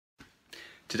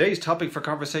Today's topic for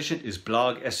conversation is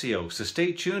blog SEO, so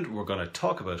stay tuned. We're going to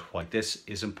talk about why this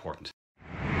is important.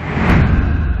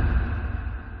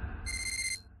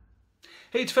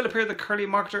 Hey, it's Philip here, the Curly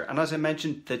Marketer, and as I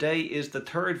mentioned, today is the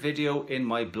third video in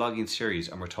my blogging series,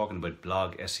 and we're talking about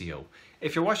blog SEO.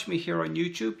 If you're watching me here on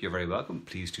YouTube, you're very welcome.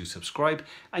 Please do subscribe,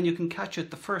 and you can catch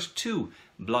the first two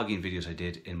blogging videos I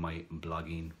did in my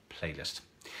blogging playlist.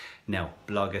 Now,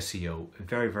 blog SEO,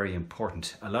 very, very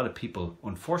important. A lot of people,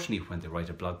 unfortunately, when they write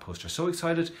a blog post, are so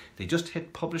excited, they just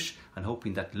hit publish and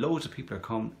hoping that loads of people are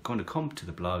going to come to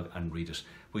the blog and read it,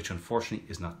 which unfortunately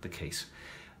is not the case.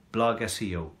 Blog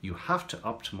SEO, you have to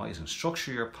optimize and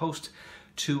structure your post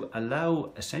to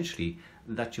allow essentially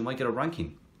that you might get a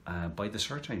ranking by the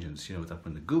search engines. You know, that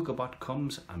when the Googlebot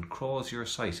comes and crawls your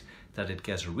site, that it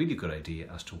gets a really good idea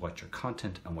as to what your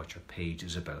content and what your page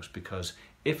is about. Because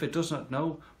if it does not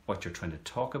know what you're trying to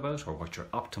talk about or what you're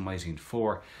optimizing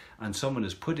for, and someone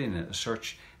has put in a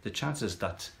search, the chances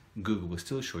that Google will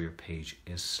still show your page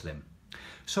is slim.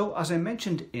 So as I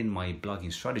mentioned in my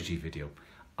blogging strategy video,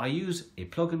 I use a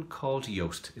plugin called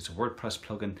Yoast. It's a WordPress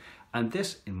plugin, and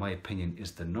this, in my opinion,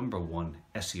 is the #1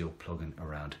 SEO plugin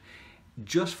around.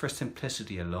 Just for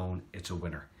simplicity alone, it's a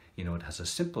winner. You know, it has a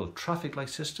simple traffic light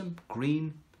system,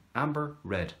 green, amber,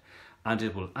 red, and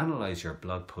it will analyze your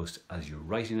blog post as you're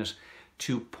writing it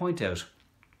to point out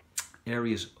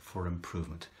areas for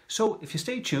improvement. So if you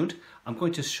stay tuned, I'm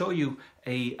going to show you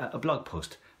a blog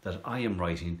post that I am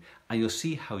writing, and you'll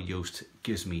see how Yoast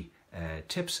gives me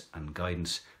tips and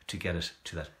guidance to get it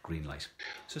to that green light.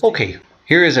 Okay,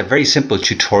 here is a very simple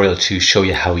tutorial to show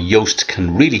you how Yoast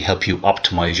can really help you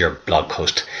optimize your blog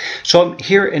post. So I'm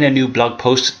here in a new blog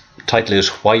post. Title is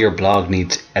Why Your Blog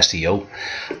Needs SEO.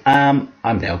 I'm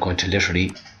now going to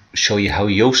literally show you how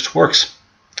Yoast works.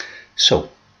 So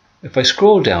if I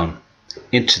scroll down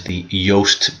into the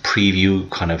Yoast preview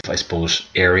kind of, I suppose,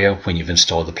 area when you've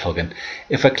installed the plugin,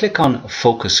 if I click on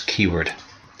focus keyword,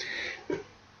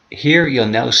 here you'll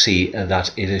now see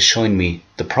that it is showing me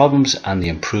the problems and the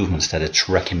improvements that it's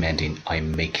recommending I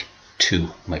make to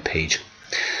my page.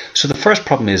 So the first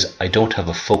problem is I don't have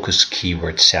a focus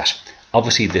keyword set.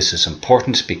 Obviously this is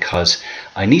important because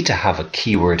I need to have a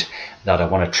keyword that I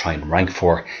want to try and rank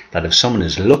for, that if someone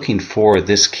is looking for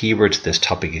this keyword, this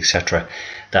topic, etc.,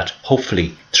 that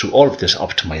hopefully through all of this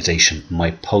optimization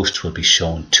my posts will be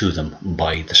shown to them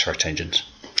by the search engines.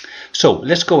 So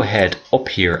let's go ahead up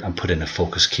here and put in a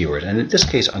focus keyword, and in this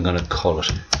case I'm going to call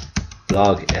it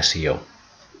blog SEO.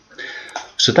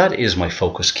 So that is my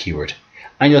focus keyword,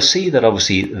 and you'll see that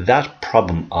obviously that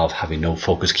problem of having no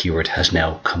focus keyword has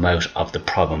now come out of the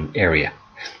problem area,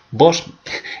 but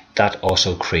that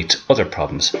also creates other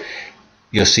problems.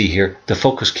 You'll see here the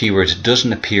focus keyword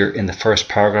doesn't appear in the first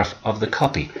paragraph of the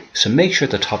copy, so make sure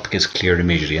the topic is clear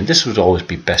immediately, and this would always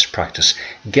be best practice.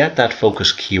 Get that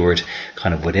focus keyword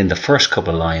kind of within the first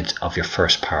couple of lines of your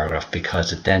first paragraph,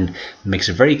 because it then makes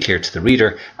it very clear to the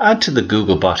reader and to the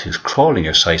Googlebot who's crawling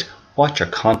your site what your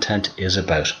content is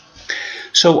about.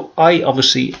 So I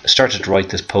obviously started to write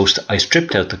this post. I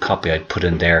stripped out the copy I'd put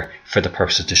in there for the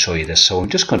purpose to show you this, so I'm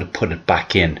just going to put it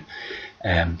back in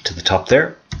to the top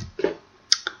there.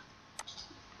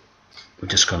 We're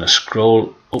just going to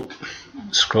scroll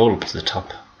up to the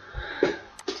top.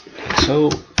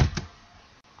 So,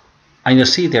 and you'll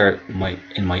see there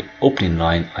in my opening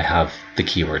line I have the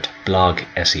keyword blog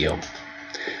SEO.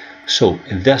 So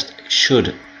that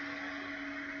should.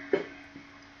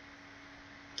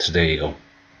 So there you go.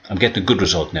 I'm getting a good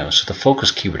result now. So the focus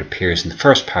keyword appears in the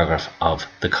first paragraph of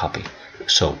the copy.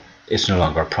 So it's no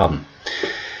longer a problem.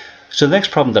 So the next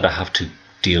problem that I have to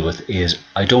deal with is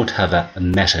I don't have a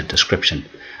meta description,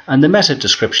 and the meta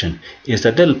description is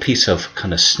that little piece of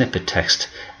kind of snippet text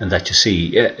and that you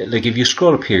see, like if you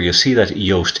scroll up here you'll see that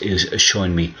Yoast is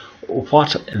showing me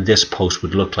what this post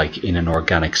would look like in an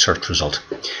organic search result.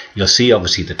 You'll see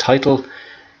obviously the title,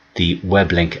 the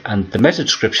web link, and the meta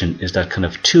description is that kind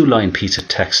of 2-line piece of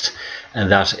text, and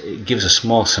that gives a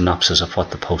small synopsis of what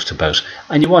the post is about,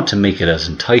 and you want to make it as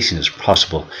enticing as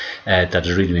possible, that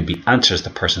it really maybe answers the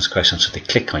person's question so they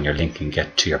click on your link and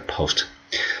get to your post.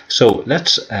 So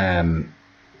let's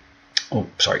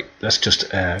just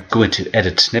go into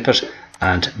edit snippet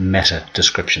and meta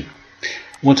description.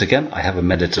 Once again I have a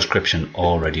meta description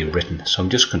already written, so I'm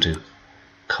just going to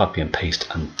copy and paste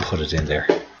and put it in there.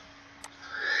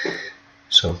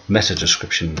 So meta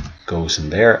description goes in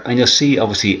there, and you'll see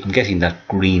obviously I'm getting that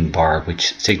green bar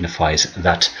which signifies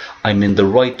that I'm in the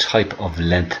right type of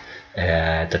length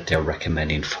that they're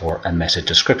recommending for a meta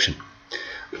description.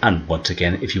 And once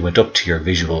again, if you went up to your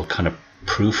visual kind of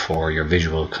proof or your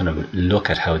visual kind of look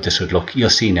at how this would look, you'll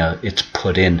see now it's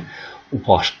put in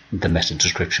what the meta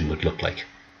description would look like.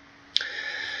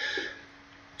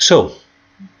 So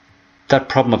that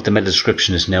problem of the meta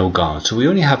description is now gone. So we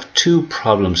only have two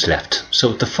problems left.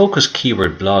 So the focus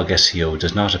keyword blog SEO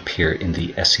does not appear in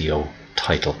the SEO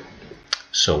title.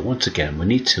 So once again, we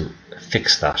need to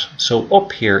fix that. So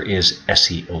up here is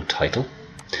SEO title.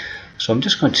 So I'm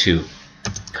just going to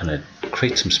kind of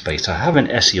create some space. I have an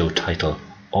SEO title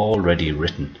already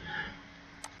written,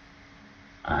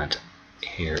 and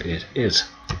here it is.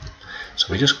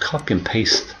 So we just copy and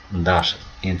paste that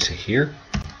into here.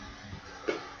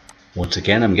 Once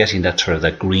again, I'm getting that sort of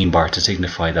that green bar to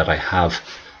signify that I have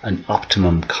an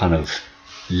optimum kind of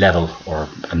level or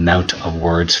amount of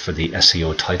words for the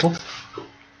SEO title.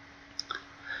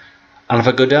 And if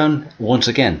I go down once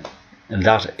again, and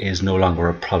that is no longer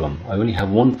a problem. I only have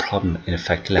one problem in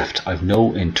effect left. I've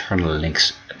no internal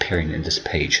links appearing in this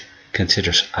page.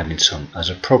 Consider adding some as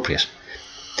appropriate.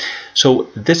 So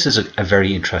this is a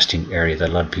very interesting area that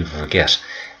a lot of people forget,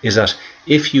 is that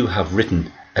if you have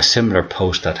written a similar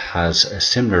post that has a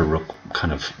similar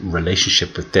kind of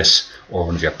relationship with this or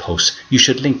one of your posts, you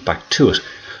should link back to it.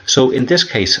 So in this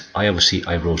case, I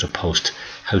wrote a post,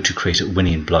 how to create a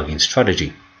winning blogging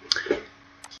strategy.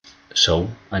 So,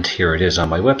 and here it is on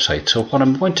my website. So what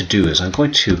I'm going to do is I'm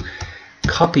going to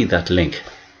copy that link.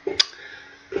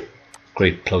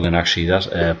 Great plugin actually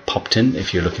that popped in.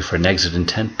 If you're looking for an exit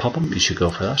intent pop-up, you should go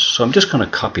for that. So I'm just going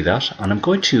to copy that, and I'm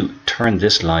going to turn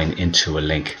this line into a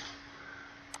link.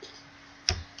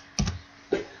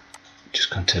 Just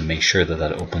going to make sure that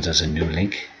that opens as a new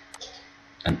link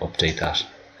and update that.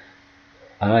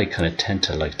 And I kind of tend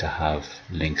to like to have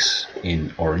links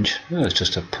in orange. Well, it's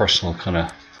just a personal kind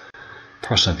of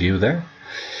personal view there.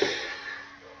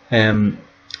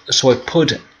 So I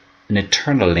put an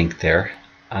internal link there,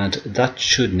 and that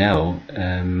should now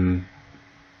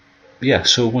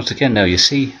so once again, now you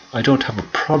see I don't have a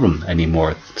problem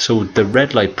anymore. So the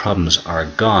red light problems are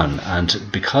gone, and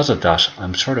because of that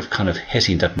I'm sort of kind of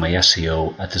hitting that my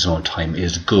SEO at this own time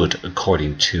is good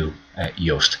according to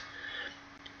Yoast.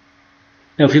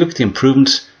 Now if you look at the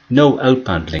improvements, no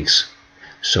outbound links.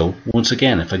 So once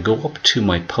again, if I go up to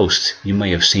my post, you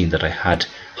may have seen that I had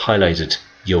highlighted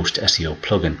Yoast SEO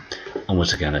plugin, and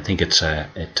once again I think it's a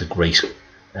great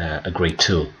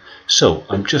tool. So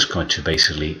I'm just going to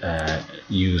basically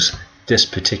use this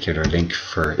particular link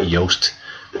for Yoast,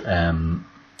 and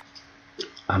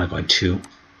I'm going to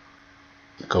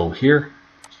go here,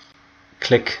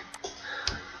 click,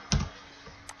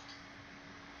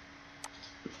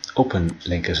 open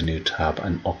link as a new tab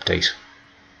and update.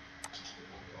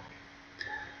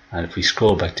 And if we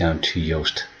scroll back down to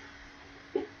Yoast,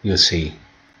 you'll see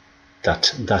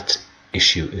that that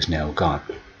issue is now gone.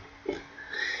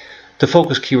 The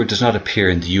focus keyword does not appear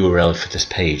in the URL for this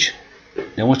page.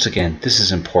 Now once again, this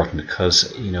is important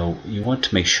because you want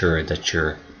to make sure that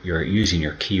you're using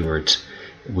your keywords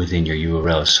within your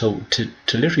URL. So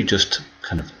to literally just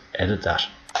kind of edit that,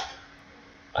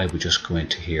 I would just go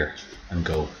into here and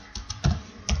go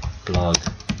blog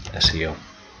SEO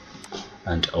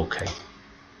and OK.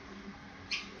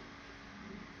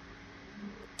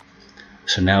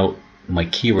 So now my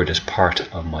keyword is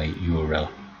part of my URL.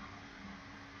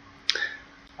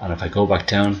 And if I go back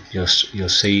down, you'll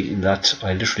see that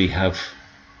I literally have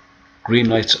green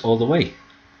lights all the way.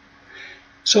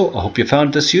 So I hope you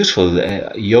found this useful.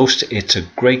 Yoast, it's a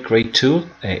great tool.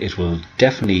 It will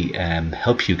definitely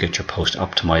help you get your post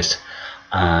optimized,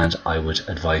 and I would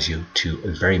advise you to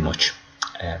very much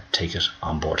take it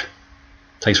on board.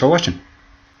 Thanks for watching.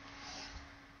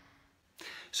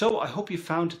 So I hope you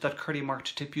found that curly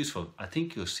marketer tip useful. I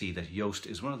think you'll see that Yoast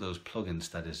is one of those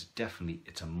plugins that is definitely,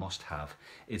 it's a must-have.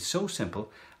 It's so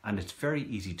simple and it's very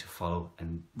easy to follow,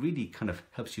 and really kind of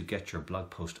helps you get your blog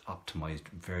post optimized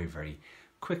very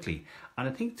quickly. And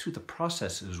I think through the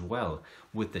process as well,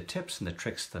 with the tips and the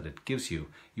tricks that it gives you,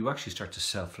 you actually start to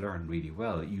self-learn really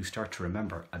well. You start to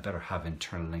remember, I better have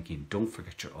internal linking. Don't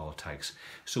forget your alt tags.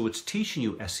 So it's teaching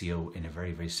you SEO in a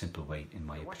very simple way, in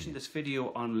my opinion. Watching this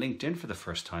video on LinkedIn for the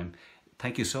first time,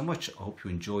 thank you so much. I hope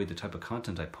you enjoy the type of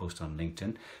content I post on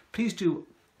LinkedIn. Please do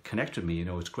connect with me.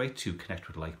 It's great to connect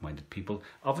with like-minded people.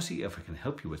 Obviously, if I can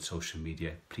help you with social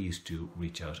media, please do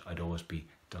reach out. I'd always be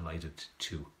delighted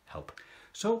to help.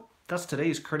 So that's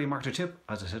today's curly marketer tip.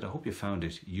 As I said, I hope you found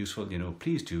it useful.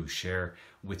 Please do share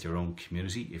with your own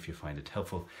community if you find it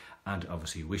helpful, and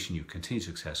obviously wishing you continued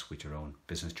success with your own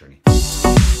business journey.